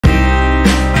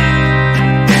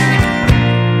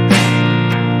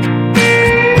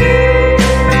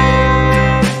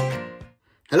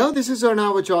Hello, this is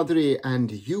Arunava Chaudhuri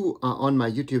and you are on my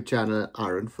YouTube channel,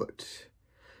 Arunfoot.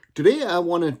 Today I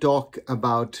want to talk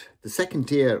about the second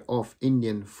tier of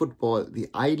Indian football, the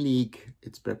I-League,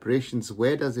 its preparations,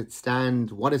 where does it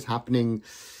stand, what is happening.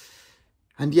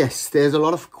 And yes, there's a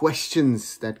lot of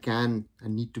questions that can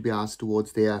and need to be asked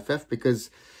towards the AFF because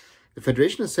the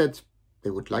Federation has said they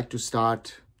would like to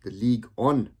start the league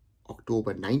on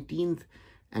October 19th.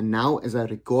 And now as I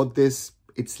record this,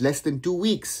 it's less than 2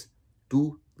 weeks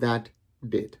to that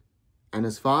date. And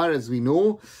as far as we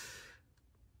know,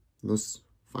 no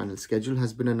final schedule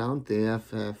has been announced. The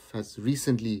AFF has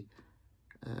recently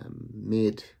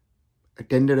made a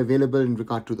tender available in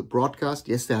regard to the broadcast.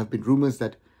 Yes, there have been rumors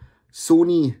that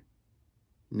Sony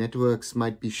networks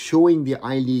might be showing the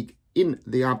I-League in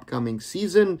the upcoming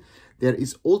season. There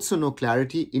is also no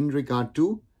clarity in regard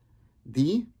to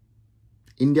the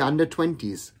India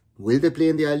under-20s. Will they play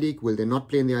in the I-League? Will they not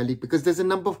play in the I-League? Because there's a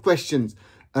number of questions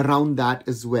around that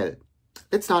as well.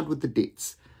 Let's start with the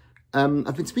dates.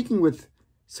 I've been speaking with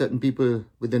certain people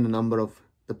within a number of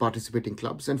the participating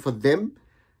clubs, and for them,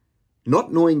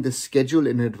 not knowing the schedule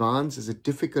in advance is a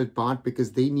difficult part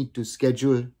because they need to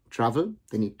schedule travel,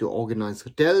 they need to organize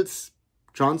hotels,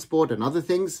 transport and other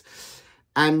things.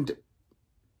 And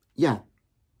yeah,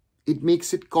 it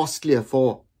makes it costlier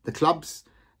for the clubs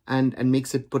and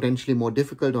makes it potentially more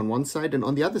difficult on one side. And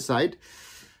on the other side,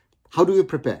 how do you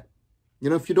prepare? You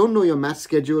know, if you don't know your match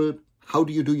schedule, how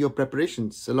do you do your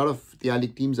preparations? A lot of the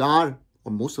I-League teams are,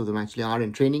 or most of them actually are,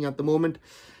 in training at the moment.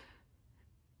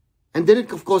 And then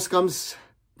it, of course, comes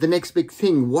the next big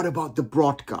thing. What about the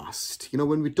broadcast? You know,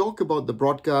 when we talk about the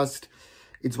broadcast,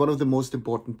 it's one of the most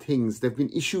important things. There have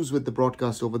been issues with the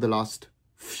broadcast over the last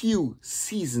few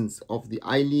seasons of the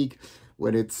I-League,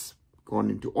 where it's gone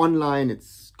into online,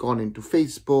 it's gone into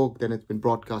Facebook, then it's been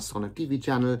broadcast on a TV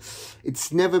channel.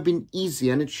 It's never been easy,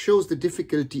 and it shows the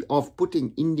difficulty of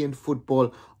putting Indian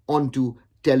football onto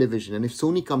television. And if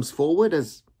Sony comes forward,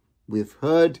 as we've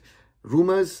heard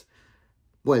rumors,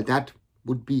 well, that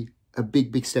would be a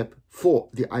big step for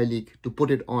the I-League to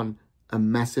put it on a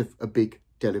big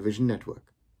television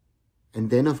network. And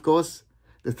then, of course,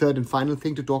 the third and final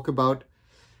thing to talk about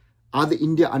are the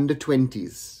India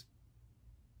under-20s.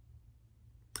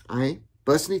 I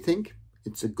personally think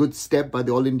it's a good step by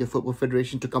the All India Football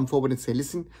Federation to come forward and say,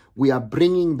 listen, we are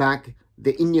bringing back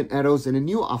the Indian Arrows in a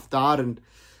new avatar, and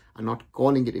I'm not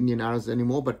calling it Indian Arrows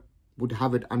anymore, but would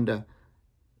have it under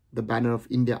the banner of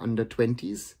India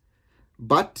under-20s.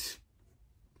 But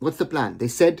what's the plan? They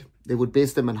said they would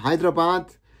base them in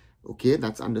Hyderabad. Okay,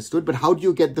 that's understood. But how do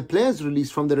you get the players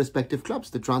released from their respective clubs?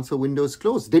 The transfer window is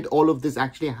closed. Did all of this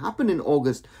actually happen in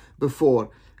August before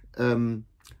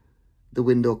the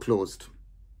window closed?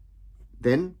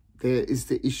 Then there is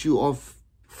the issue of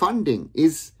funding.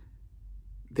 Is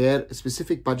there a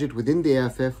specific budget within the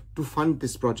AFF to fund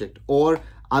this project? Or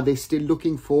are they still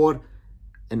looking for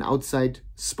an outside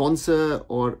sponsor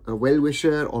or a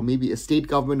well-wisher or maybe a state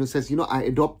government who says, you know, I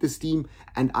adopt this team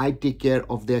and I take care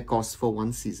of their costs for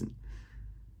one season?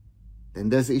 Then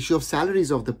there's the issue of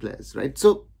salaries of the players, right?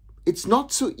 So it's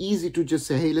not so easy to just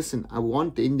say, hey, listen, I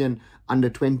want the Indian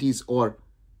under-20s or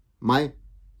my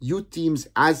youth teams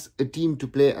as a team to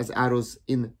play as Arrows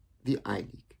in the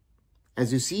I-League.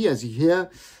 As you see, as you hear,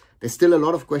 there's still a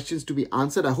lot of questions to be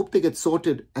answered. I hope they get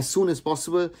sorted as soon as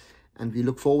possible, and we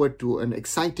look forward to an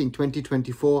exciting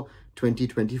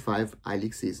 2024-2025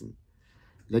 I-League season.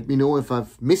 Let me know if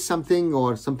I've missed something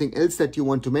or something else that you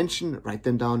want to mention. Write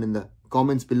them down in the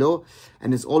comments below.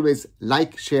 And as always,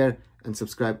 like, share and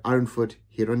subscribe Arunfoot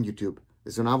here on YouTube.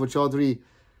 This is Arunava Chaudhuri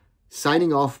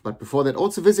signing off, but before that,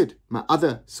 also visit my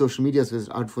other social medias, visit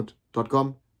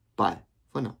arunfoot.com. Bye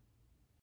for now.